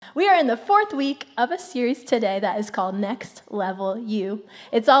We are in the 4th week of a series today that is called Next Level You.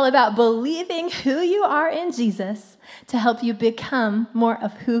 It's all about believing who you are in Jesus to help you become more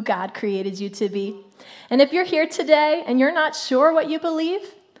of who God created you to be. And if you're here today and you're not sure what you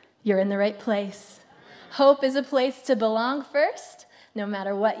believe, you're in the right place. Hope is a place to belong first, no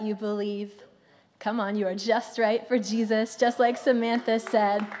matter what you believe. Come on, you are just right for Jesus, just like Samantha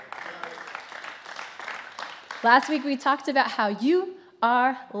said. Last week we talked about how you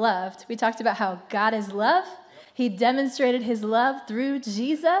are loved. We talked about how God is love. He demonstrated his love through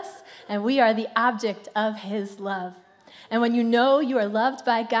Jesus, and we are the object of his love. And when you know you are loved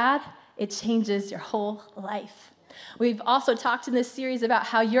by God, it changes your whole life. We've also talked in this series about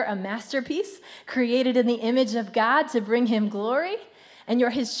how you're a masterpiece created in the image of God to bring him glory, and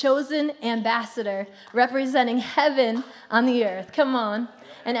you're his chosen ambassador representing heaven on the earth. Come on.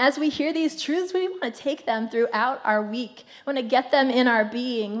 And as we hear these truths, we want to take them throughout our week. We want to get them in our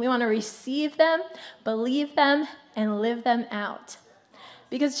being. We want to receive them, believe them, and live them out.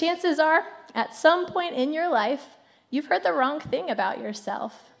 Because chances are, at some point in your life, you've heard the wrong thing about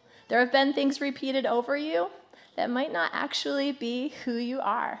yourself. There have been things repeated over you that might not actually be who you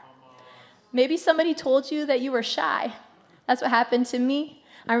are. Maybe somebody told you that you were shy. That's what happened to me.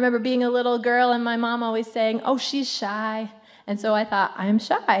 I remember being a little girl and my mom always saying, "Oh, she's shy." And so I thought, I'm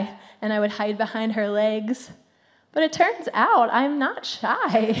shy, and I would hide behind her legs. But it turns out I'm not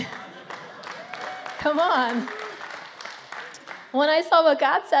shy. Come on. When I saw what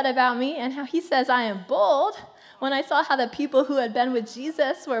God said about me and how he says I am bold, when I saw how the people who had been with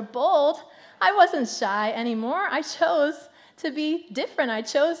Jesus were bold, I wasn't shy anymore. I chose to be different. I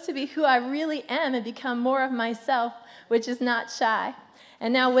chose to be who I really am and become more of myself, which is not shy.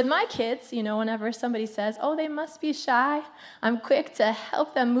 And now with my kids, whenever somebody says, "Oh, they must be shy," I'm quick to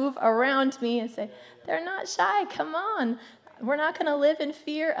help them move around me and say, "They're not shy, come on. We're not going to live in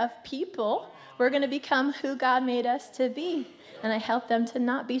fear of people. We're going to become who God made us to be." And I help them to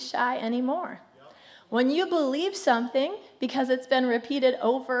not be shy anymore. When you believe something because it's been repeated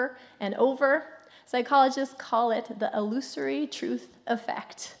over and over, psychologists call it the illusory truth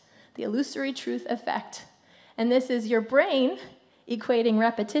effect. The illusory truth effect. And this is your brain equating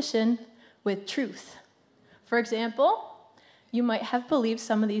repetition with truth. For example, you might have believed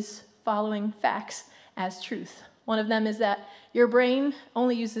some of these following facts as truth. One of them is that your brain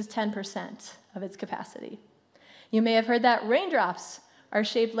only uses 10% of its capacity. You may have heard that raindrops are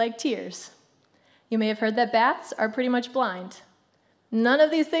shaped like tears. You may have heard that bats are pretty much blind. None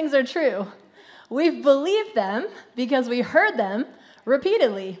of these things are true. We've believed them because we heard them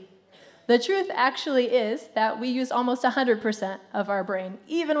repeatedly. The truth actually is that we use almost 100% of our brain,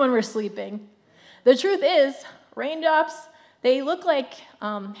 even when we're sleeping. The truth is, raindrops, they look like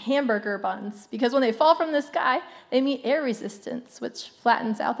hamburger buns, because when they fall from the sky, they meet air resistance, which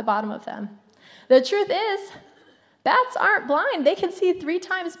flattens out the bottom of them. The truth is, bats aren't blind. They can see 3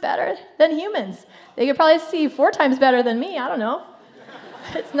 times better than humans. They could probably see 4 times better than me. I don't know.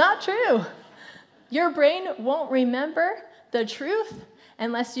 It's not true. Your brain won't remember the truth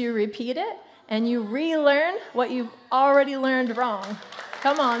unless you repeat it and you relearn what you've already learned wrong.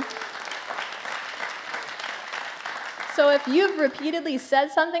 Come on. So if you've repeatedly said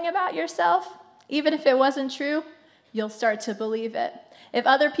something about yourself, even if it wasn't true, you'll start to believe it. If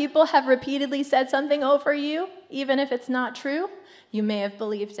other people have repeatedly said something over you, even if it's not true, you may have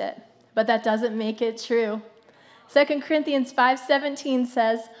believed it. But that doesn't make it true. 2 Corinthians 5:17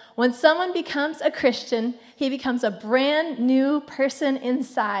 says, "When someone becomes a Christian, he becomes a brand new person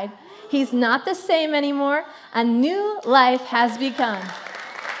inside. He's not the same anymore. A new life has begun."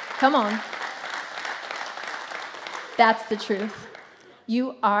 Come on. That's the truth.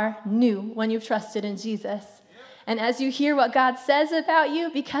 You are new when you've trusted in Jesus. And as you hear what God says about you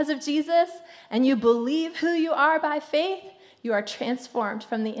because of Jesus, and you believe who you are by faith, you are transformed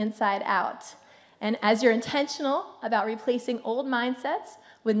from the inside out. And as you're intentional about replacing old mindsets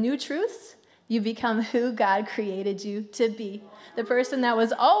with new truths, you become who God created you to be. The person that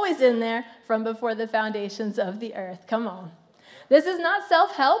was always in there from before the foundations of the earth. Come on. This is not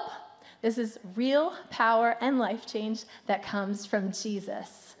self-help. This is real power and life change that comes from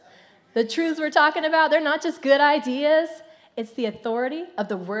Jesus. The truths we're talking about, they're not just good ideas. It's the authority of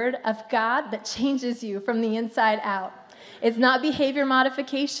the Word of God that changes you from the inside out. It's not behavior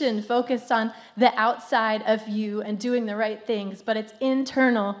modification focused on the outside of you and doing the right things, but it's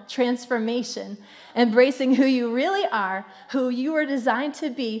internal transformation, embracing who you really are, who you were designed to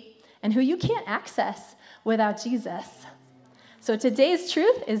be, and who you can't access without Jesus. So today's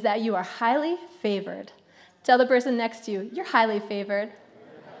truth is that you are highly favored. Tell the person next to you, you're highly favored.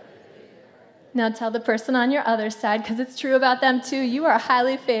 Now tell the person on your other side, because it's true about them too. You are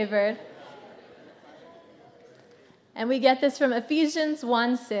highly favored. And we get this from Ephesians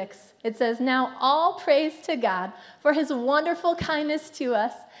 1:6. It says, "Now all praise to God for his wonderful kindness to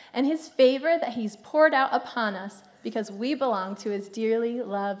us and his favor that he's poured out upon us because we belong to his dearly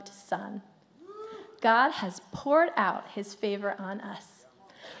loved Son." God has poured out his favor on us.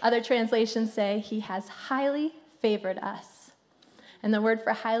 Other translations say he has highly favored us. And the word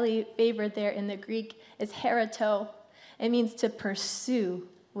for highly favored there in the Greek is herato. It means to pursue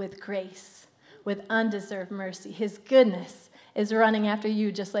with grace, with undeserved mercy. His goodness is running after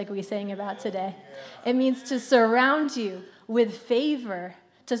you, just like we sang about today. It means to surround you with favor,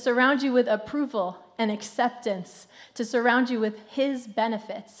 to surround you with approval and acceptance, to surround you with his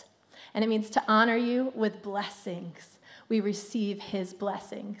benefits. And it means to honor you with blessings. We receive his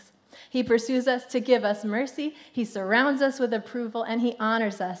blessings. He pursues us to give us mercy. He surrounds us with approval, and he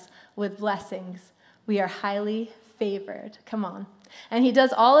honors us with blessings. We are highly favored. Come on. And he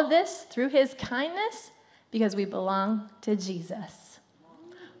does all of this through his kindness because we belong to Jesus.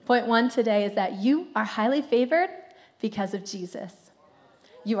 Point 1 today is that you are highly favored because of Jesus.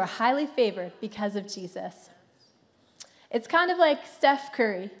 You are highly favored because of Jesus. It's kind of like Steph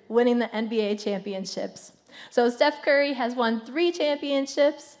Curry winning the NBA championships. So Steph Curry has won 3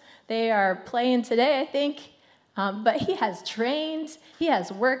 championships. They are playing today, I think. But he has trained, he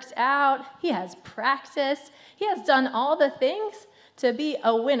has worked out, he has practiced, he has done all the things to be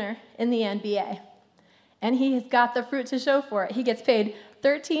a winner in the NBA. And he has got the fruit to show for it. He gets paid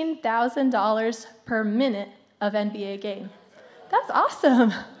 $13,000 per minute of NBA game. That's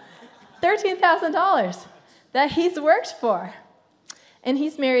awesome. $13,000 that he's worked for. And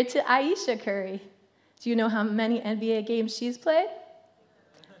he's married to Ayesha Curry. Do you know how many NBA games she's played?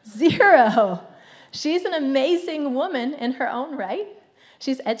 0. She's an amazing woman in her own right.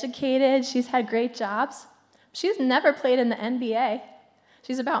 She's educated. She's had great jobs. She's never played in the NBA.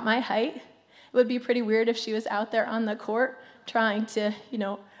 She's about my height. It would be pretty weird if she was out there on the court trying to,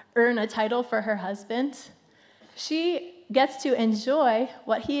 earn a title for her husband. She gets to enjoy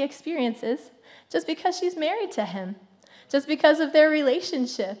what he experiences just because she's married to him, just because of their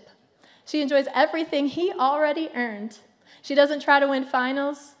relationship. She enjoys everything he already earned. She doesn't try to win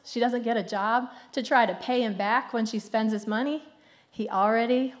finals. She doesn't get a job to try to pay him back when she spends his money. He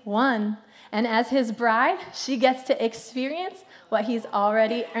already won. And as his bride, she gets to experience what he's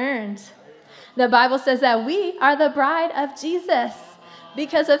already earned. The Bible says that we are the bride of Jesus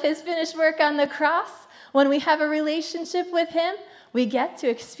because of his finished work on the cross. When we have a relationship with him, we get to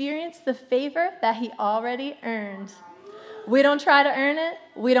experience the favor that he already earned. We don't try to earn it.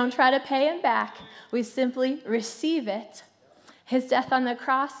 We don't try to pay him back. We simply receive it. His death on the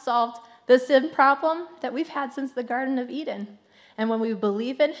cross solved the sin problem that we've had since the Garden of Eden. And when we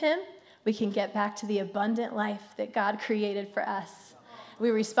believe in him, we can get back to the abundant life that God created for us. We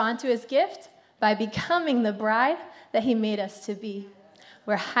respond to his gift by becoming the bride that he made us to be.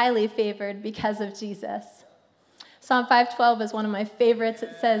 We're highly favored because of Jesus. Psalm 5:12 is one of my favorites.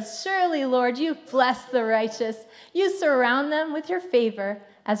 It says, "Surely, Lord, you bless the righteous. You surround them with your favor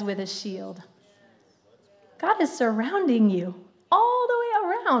as with a shield." God is surrounding you all the way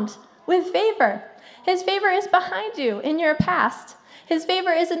around with favor. His favor is behind you in your past. His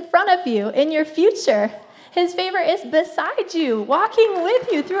favor is in front of you in your future. His favor is beside you, walking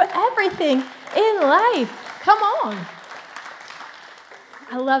with you through everything in life. Come on.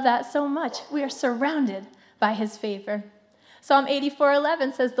 I love that so much. We are surrounded by his favor. Psalm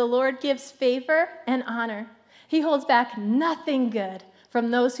 84:11 says, "The Lord gives favor and honor. He holds back nothing good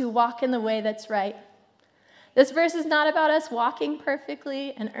from those who walk in the way that's right." This verse is not about us walking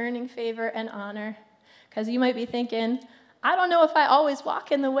perfectly and earning favor and honor, because you might be thinking, I don't know if I always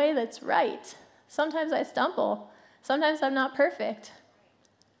walk in the way that's right. Sometimes I stumble. Sometimes I'm not perfect.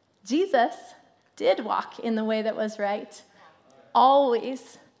 Jesus did walk in the way that was right.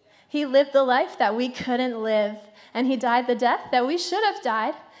 Always. He lived the life that we couldn't live, and he died the death that we should have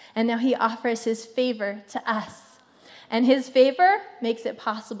died, and now he offers his favor to us. And his favor makes it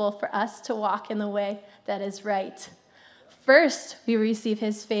possible for us to walk in the way that is right. First, we receive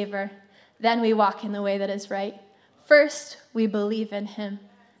his favor. Then we walk in the way that is right. First, we believe in him.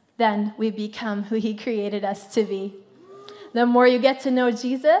 Then we become who he created us to be. The more you get to know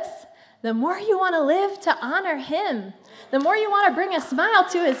Jesus, the more you want to live to honor him. The more you want to bring a smile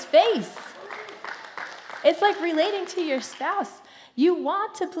to his face. It's like relating to your spouse. You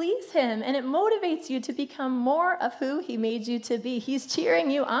want to please him, and it motivates you to become more of who he made you to be. He's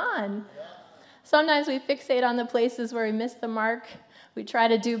cheering you on. Sometimes we fixate on the places where we miss the mark. We try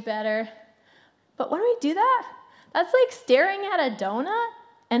to do better. But when we do that, that's like staring at a donut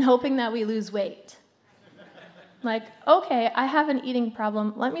and hoping that we lose weight. Like, okay, I have an eating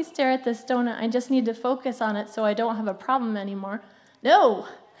problem. Let me stare at this donut. I just need to focus on it so I don't have a problem anymore. No,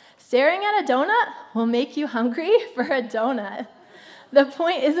 staring at a donut will make you hungry for a donut. The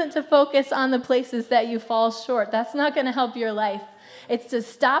point isn't to focus on the places that you fall short. That's not going to help your life. It's to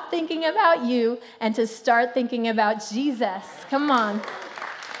stop thinking about you and to start thinking about Jesus. Come on.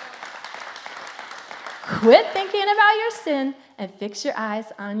 Quit thinking about your sin and fix your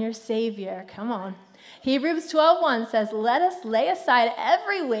eyes on your Savior. Come on. Hebrews 12:1 says, "Let us lay aside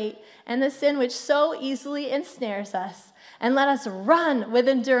every weight and the sin which so easily ensnares us, and let us run with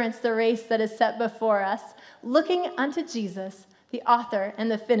endurance the race that is set before us, looking unto Jesus, the author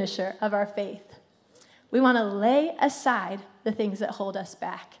and the finisher of our faith." We want to lay aside the things that hold us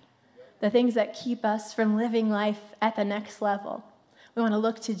back, the things that keep us from living life at the next level. We want to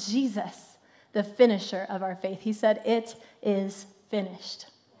look to Jesus, the finisher of our faith. He said, "It is finished."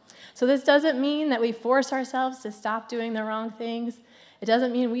 So this doesn't mean that we force ourselves to stop doing the wrong things. It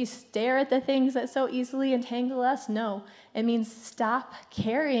doesn't mean we stare at the things that so easily entangle us. No, it means stop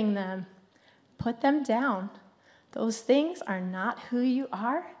carrying them. Put them down. Those things are not who you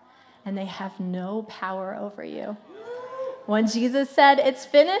are, and they have no power over you. When Jesus said, "It's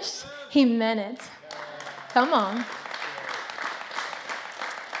finished," he meant it. Come on.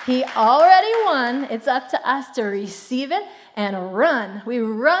 He already won. It's up to us to receive it and run. We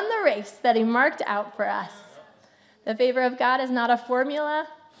run the race that he marked out for us. The favor of God is not a formula.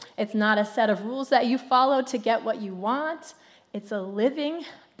 It's not a set of rules that you follow to get what you want. It's a living,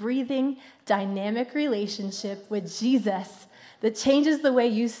 breathing, dynamic relationship with Jesus that changes the way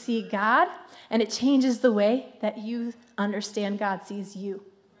you see God, and it changes the way that you understand God sees you.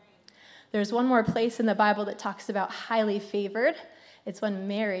 There's one more place in the Bible that talks about highly favored. It's when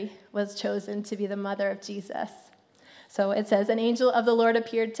Mary was chosen to be the mother of Jesus. So it says, "An angel of the Lord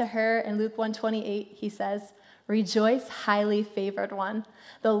appeared to her." In Luke 1:28, he says, "Rejoice, highly favored one.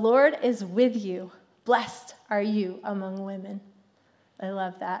 The Lord is with you. Blessed are you among women." I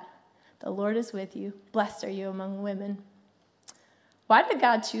love that. The Lord is with you. Blessed are you among women. Why did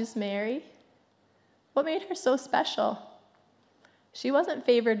God choose Mary? What made her so special? She wasn't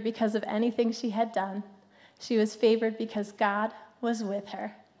favored because of anything she had done. She was favored because God was with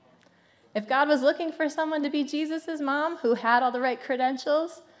her. If God was looking for someone to be Jesus' mom who had all the right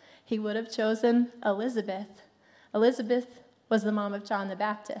credentials, he would have chosen Elizabeth. Elizabeth was the mom of John the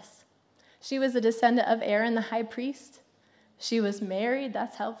Baptist. She was a descendant of Aaron the high priest. She was married.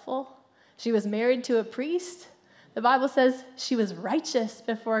 That's helpful. She was married to a priest. The Bible says she was righteous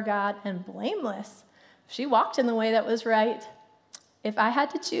before God and blameless. She walked in the way that was right. If I had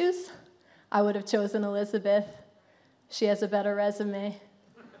to choose, I would have chosen Elizabeth. She has a better resume.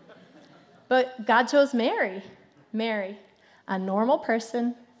 But God chose Mary. Mary, a normal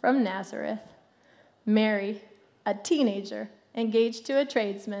person from Nazareth. Mary, a teenager engaged to a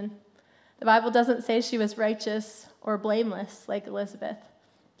tradesman. The Bible doesn't say she was righteous or blameless like Elizabeth.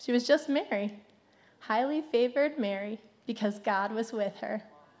 She was just Mary, highly favored Mary, because God was with her.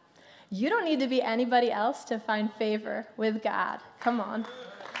 You don't need to be anybody else to find favor with God. Come on.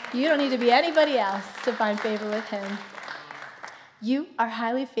 You don't need to be anybody else to find favor with him. You are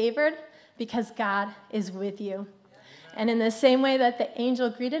highly favored because God is with you. And in the same way that the angel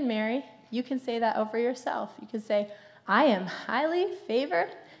greeted Mary, you can say that over yourself. You can say, "I am highly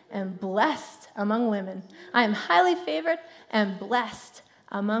favored and blessed among women. I am highly favored and blessed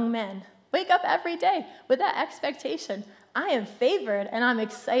among men." Wake up every day with that expectation. I am favored, and I'm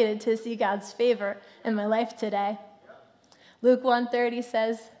excited to see God's favor in my life today. Luke 1:30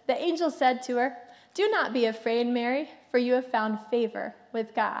 says, "The angel said to her, 'Do not be afraid, Mary, for you have found favor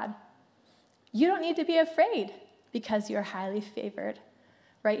with God.'" You don't need to be afraid because you're highly favored.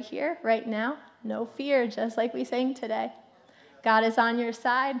 Right here, right now, no fear, just like we sang today. God is on your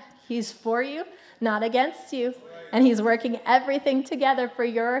side. He's for you, not against you. And he's working everything together for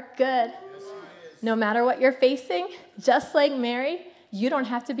your good. No matter what you're facing, just like Mary, you don't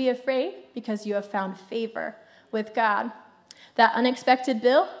have to be afraid because you have found favor with God. That unexpected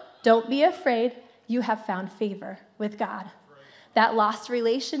bill, don't be afraid. You have found favor with God. That lost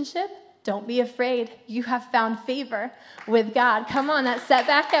relationship, don't be afraid. You have found favor with God. Come on, that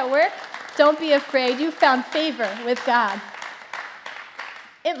setback at work, don't be afraid. You found favor with God.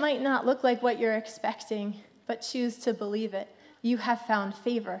 It might not look like what you're expecting, but choose to believe it. You have found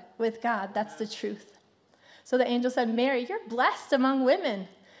favor with God. That's the truth. So the angel said, "Mary, you're blessed among women.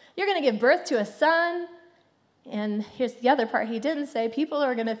 You're going to give birth to a son." And here's the other part he didn't say. People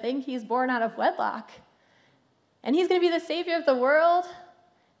are going to think he's born out of wedlock. And he's going to be the Savior of the world.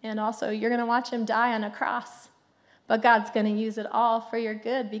 And also, you're going to watch him die on a cross. but God's going to use it all for your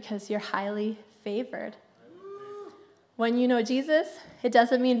good because you're highly favored. When you know Jesus, it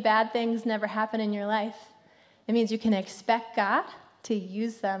doesn't mean bad things never happen in your life. It means you can expect God to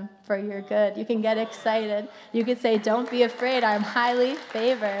use them for your good. You can get excited. You can say, don't be afraid, I'm highly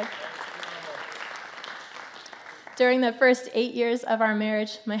favored. During the first 8 years of our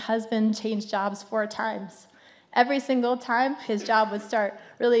marriage, my husband changed jobs 4 times. Every single time, his job would start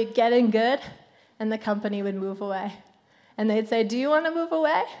really getting good, and the company would move away. And they'd say, do you want to move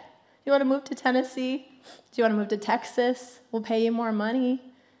away? Do you want to move to Tennessee? Do you want to move to Texas? We'll pay you more money.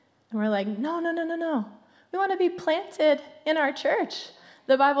 And we're like, no. We want to be planted in our church.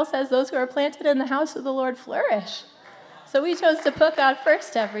 The Bible says those who are planted in the house of the Lord flourish. So we chose to put God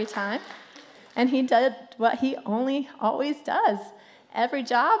first every time. And he did what he always does. Every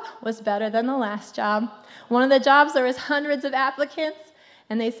job was better than the last job. One of the jobs, there was hundreds of applicants,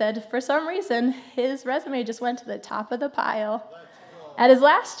 and they said, for some reason, his resume just went to the top of the pile. At his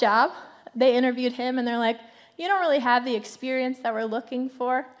last job, they interviewed him, and they're like, you don't really have the experience that we're looking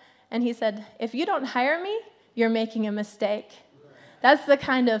for. And he said, if you don't hire me, you're making a mistake. That's the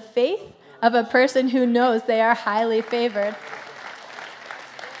kind of faith of a person who knows they are highly favored.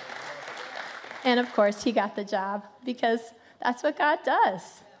 And of course, he got the job because that's what God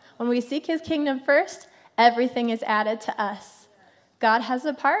does. When we seek his kingdom first, everything is added to us. God has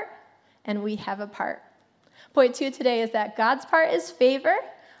a part, and we have a part. Point 2 today is that God's part is favor,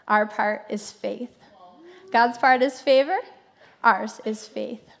 our part is faith. God's part is favor, ours is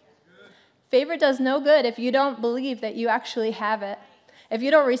faith. Favor does no good if you don't believe that you actually have it. If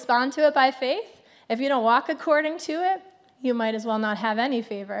you don't respond to it by faith, if you don't walk according to it, you might as well not have any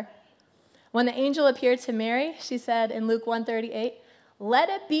favor. When the angel appeared to Mary, she said in Luke 1:38, let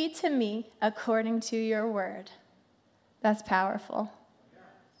it be to me according to your word. That's powerful.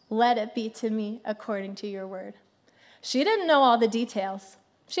 Let it be to me according to your word. She didn't know all the details.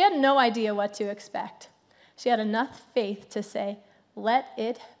 She had no idea what to expect. She had enough faith to say, let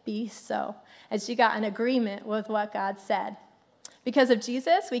it be so. And she got an agreement with what God said. Because of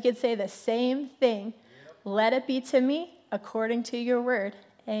Jesus, we could say the same thing. Let it be to me according to your word.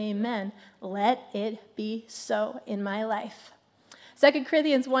 Amen. Let it be so in my life. 2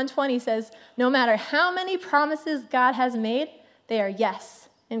 Corinthians 1:20 says, no matter how many promises God has made, they are yes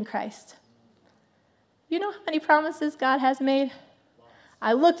in Christ. You know how many promises God has made?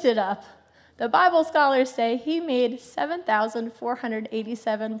 I looked it up. The Bible scholars say he made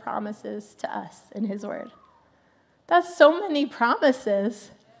 7,487 promises to us in his word. That's so many promises.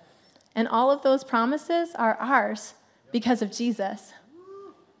 And all of those promises are ours because of Jesus.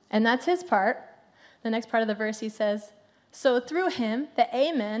 And that's his part. The next part of the verse, he says, so through him, the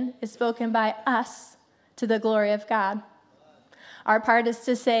amen is spoken by us to the glory of God. Our part is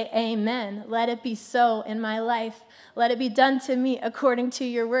to say, amen. Let it be so in my life. Let it be done to me according to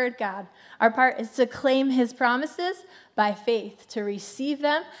your word, God. Our part is to claim his promises by faith, to receive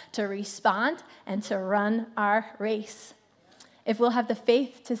them, to respond, and to run our race. If we'll have the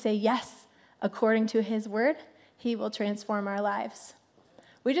faith to say yes according to his word, he will transform our lives.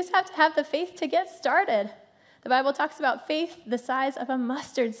 We just have to have the faith to get started. The Bible talks about faith the size of a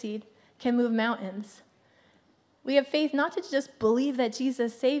mustard seed can move mountains. We have faith not to just believe that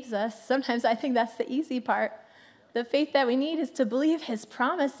Jesus saves us. Sometimes I think that's the easy part. The faith that we need is to believe his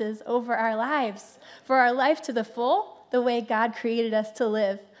promises over our lives, for our life to the full, the way God created us to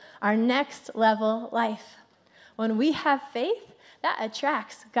live, our next level life. When we have faith, that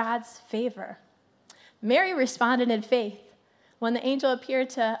attracts God's favor. Mary responded in faith. When the angel appeared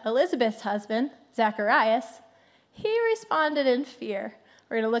to Elizabeth's husband, Zacharias, he responded in fear.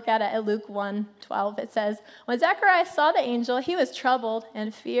 We're going to look at it at Luke 1:12. It says, when Zacharias saw the angel, he was troubled,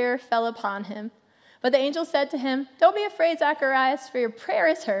 and fear fell upon him. But the angel said to him, don't be afraid, Zacharias, for your prayer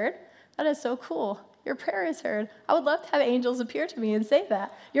is heard. That is so cool. Your prayer is heard. I would love to have angels appear to me and say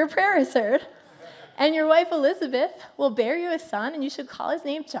that. Your prayer is heard. And your wife Elizabeth will bear you a son, and you should call his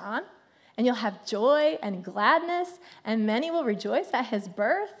name John. And you'll have joy and gladness, and many will rejoice at his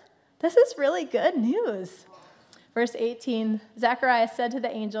birth. This is really good news. Verse 18, Zacharias said to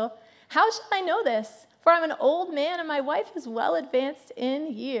the angel, how shall I know this? For I'm an old man, and my wife is well advanced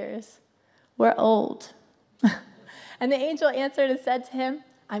in years. We're old. And the angel answered and said to him,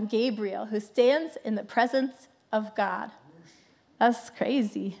 I'm Gabriel, who stands in the presence of God. That's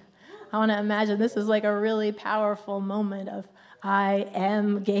crazy. I want to imagine this is like a really powerful moment of, I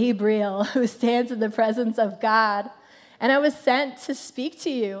am Gabriel, who stands in the presence of God. And I was sent to speak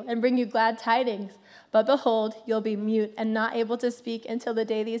to you and bring you glad tidings. But behold, you'll be mute and not able to speak until the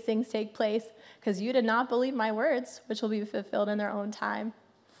day these things take place, because you did not believe my words, which will be fulfilled in their own time.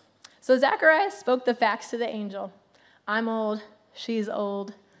 So Zacharias spoke the facts to the angel. I'm old, she's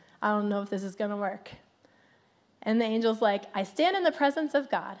old, I don't know if this is going to work. And the angel's like, I stand in the presence of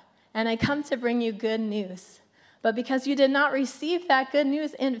God, and I come to bring you good news. But because you did not receive that good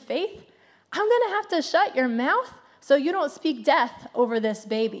news in faith, I'm going to have to shut your mouth so you don't speak death over this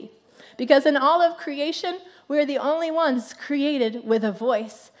baby. Because in all of creation, we're the only ones created with a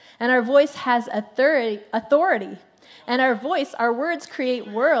voice. And our voice has authority. And our voice, our words create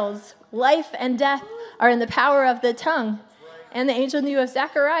worlds. Life and death are in the power of the tongue. And the angel knew if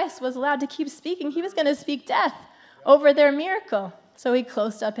Zacharias was allowed to keep speaking, he was going to speak death over their miracle. So he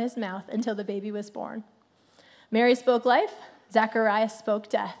closed up his mouth until the baby was born. Mary spoke life, Zacharias spoke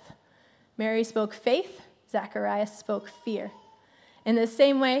death. Mary spoke faith, Zacharias spoke fear. In the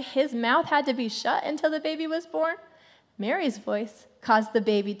same way, his mouth had to be shut until the baby was born. Mary's voice caused the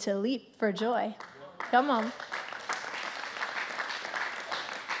baby to leap for joy. Come on.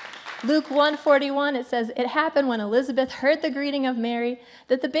 Luke 1:41, it says, it happened when Elizabeth heard the greeting of Mary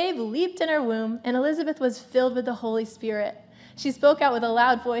that the babe leaped in her womb, and Elizabeth was filled with the Holy Spirit. She spoke out with a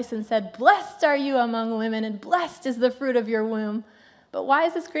loud voice and said, blessed are you among women, and blessed is the fruit of your womb. But why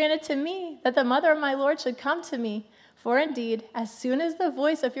is this granted to me, that the mother of my Lord should come to me? For indeed, as soon as the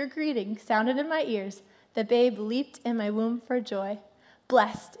voice of your greeting sounded in my ears, the babe leaped in my womb for joy.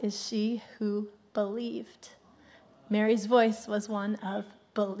 Blessed is she who believed. Mary's voice was one of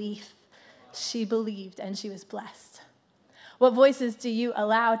belief. She believed and she was blessed. What voices do you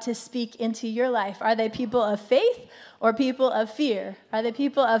allow to speak into your life? Are they people of faith or people of fear? Are they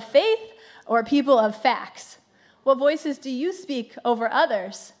people of faith or people of facts? What voices do you speak over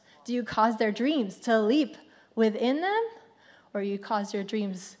others? Do you cause their dreams to leap within them, or you cause your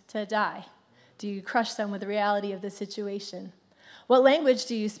dreams to die? Do you crush them with the reality of the situation? What language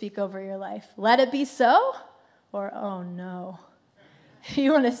do you speak over your life? Let it be so, or oh no?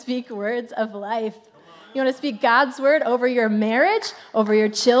 You want to speak words of life. You want to speak God's word over your marriage, over your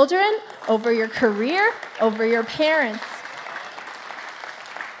children, over your career, over your parents.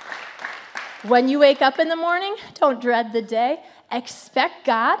 When you wake up in the morning, don't dread the day. Expect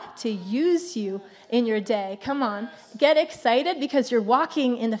God to use you in your day. Come on. Get excited because you're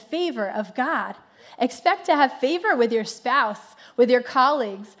walking in the favor of God. Expect to have favor with your spouse, with your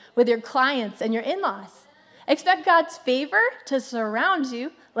colleagues, with your clients, and your in-laws. Expect God's favor to surround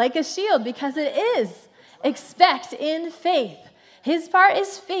you like a shield, because it is. Expect in faith. His part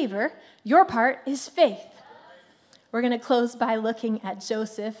is favor. Your part is faith. We're going to close by looking at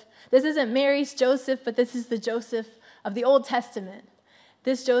Joseph. This isn't Mary's Joseph, but this is the Joseph of the Old Testament.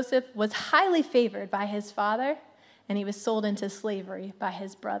 This Joseph was highly favored by his father, and he was sold into slavery by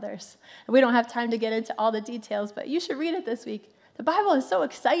his brothers. And we don't have time to get into all the details, but you should read it this week. The Bible is so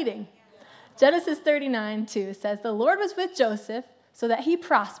exciting. Genesis 39:2 says, the Lord was with Joseph so that he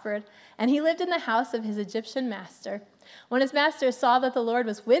prospered, and he lived in the house of his Egyptian master. When his master saw that the Lord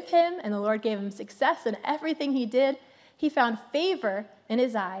was with him and the Lord gave him success in everything he did, he found favor in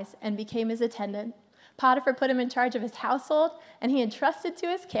his eyes and became his attendant. Potiphar put him in charge of his household, and he entrusted to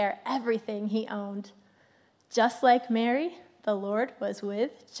his care everything he owned. Just like Mary, the Lord was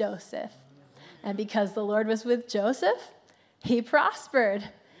with Joseph. And because the Lord was with Joseph, he prospered.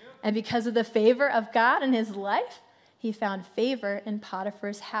 And because of the favor of God in his life, he found favor in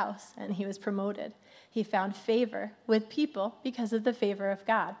Potiphar's house, and he was promoted. He found favor with people because of the favor of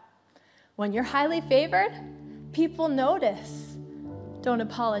God. When you're highly favored, people notice. Don't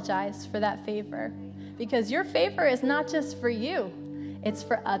apologize for that favor, because your favor is not just for you, it's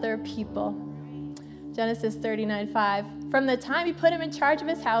for other people. Genesis 39:5, from the time he put him in charge of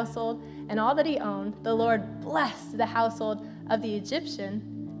his household and all that he owned, the Lord blessed the household of the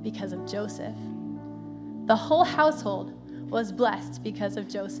Egyptian because of Joseph. The whole household was blessed because of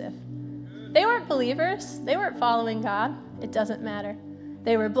Joseph. They weren't believers. They weren't following God. It doesn't matter.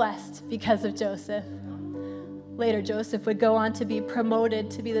 They were blessed because of Joseph. Later, Joseph would go on to be promoted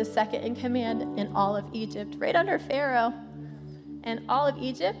to be the second in command in all of Egypt, right under Pharaoh. And all of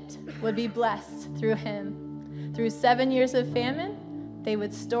Egypt would be blessed through him. Through 7 years of famine, they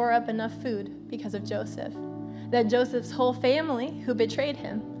would store up enough food because of Joseph. Then Joseph's whole family, who betrayed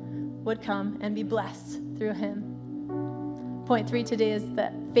him, would come and be blessed through him. Point 3 today is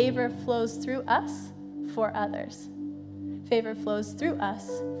that favor flows through us for others. Favor flows through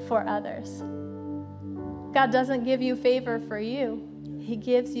us for others. God doesn't give you favor for you. He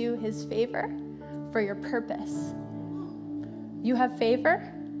gives you his favor for your purpose. You have favor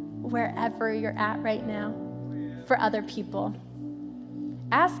wherever you're at right now for other people.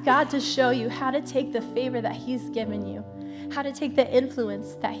 Ask God to show you how to take the favor that he's given you, how to take the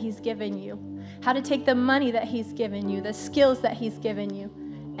influence that he's given you, how to take the money that he's given you, the skills that he's given you,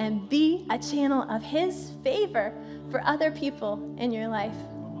 and be a channel of his favor for other people in your life.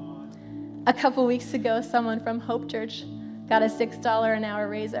 A couple weeks ago, someone from Hope Church got a $6 an hour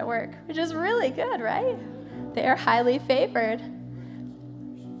raise at work, which is really good, right? They are highly favored.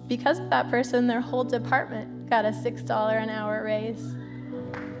 Because of that person, their whole department got a $6 an hour raise.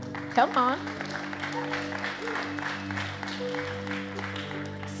 Come on.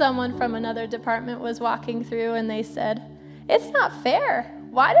 Someone from another department was walking through and they said, "It's not fair.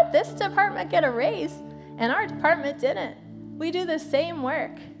 Why did this department get a raise and our department didn't? We do the same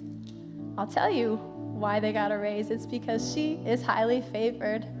work." I'll tell you why they got a raise. It's because she is highly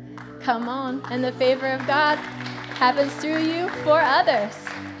favored. Come on. And the favor of God happens through you for others.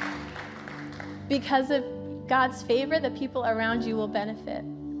 Because of God's favor, the people around you will benefit.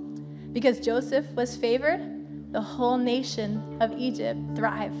 Because Joseph was favored, the whole nation of Egypt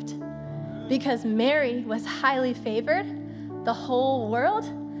thrived. Because Mary was highly favored, the whole world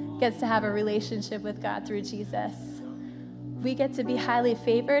gets to have a relationship with God through Jesus. We get to be highly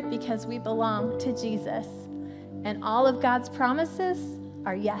favored because we belong to Jesus. And all of God's promises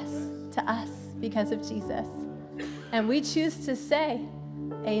are yes to us because of Jesus. And we choose to say,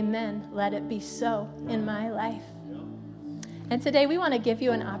 "Amen, let it be so in my life." And today we want to give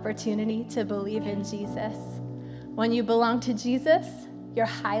you an opportunity to believe in Jesus. When you belong to Jesus, you're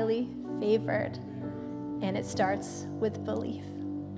highly favored. And it starts with belief.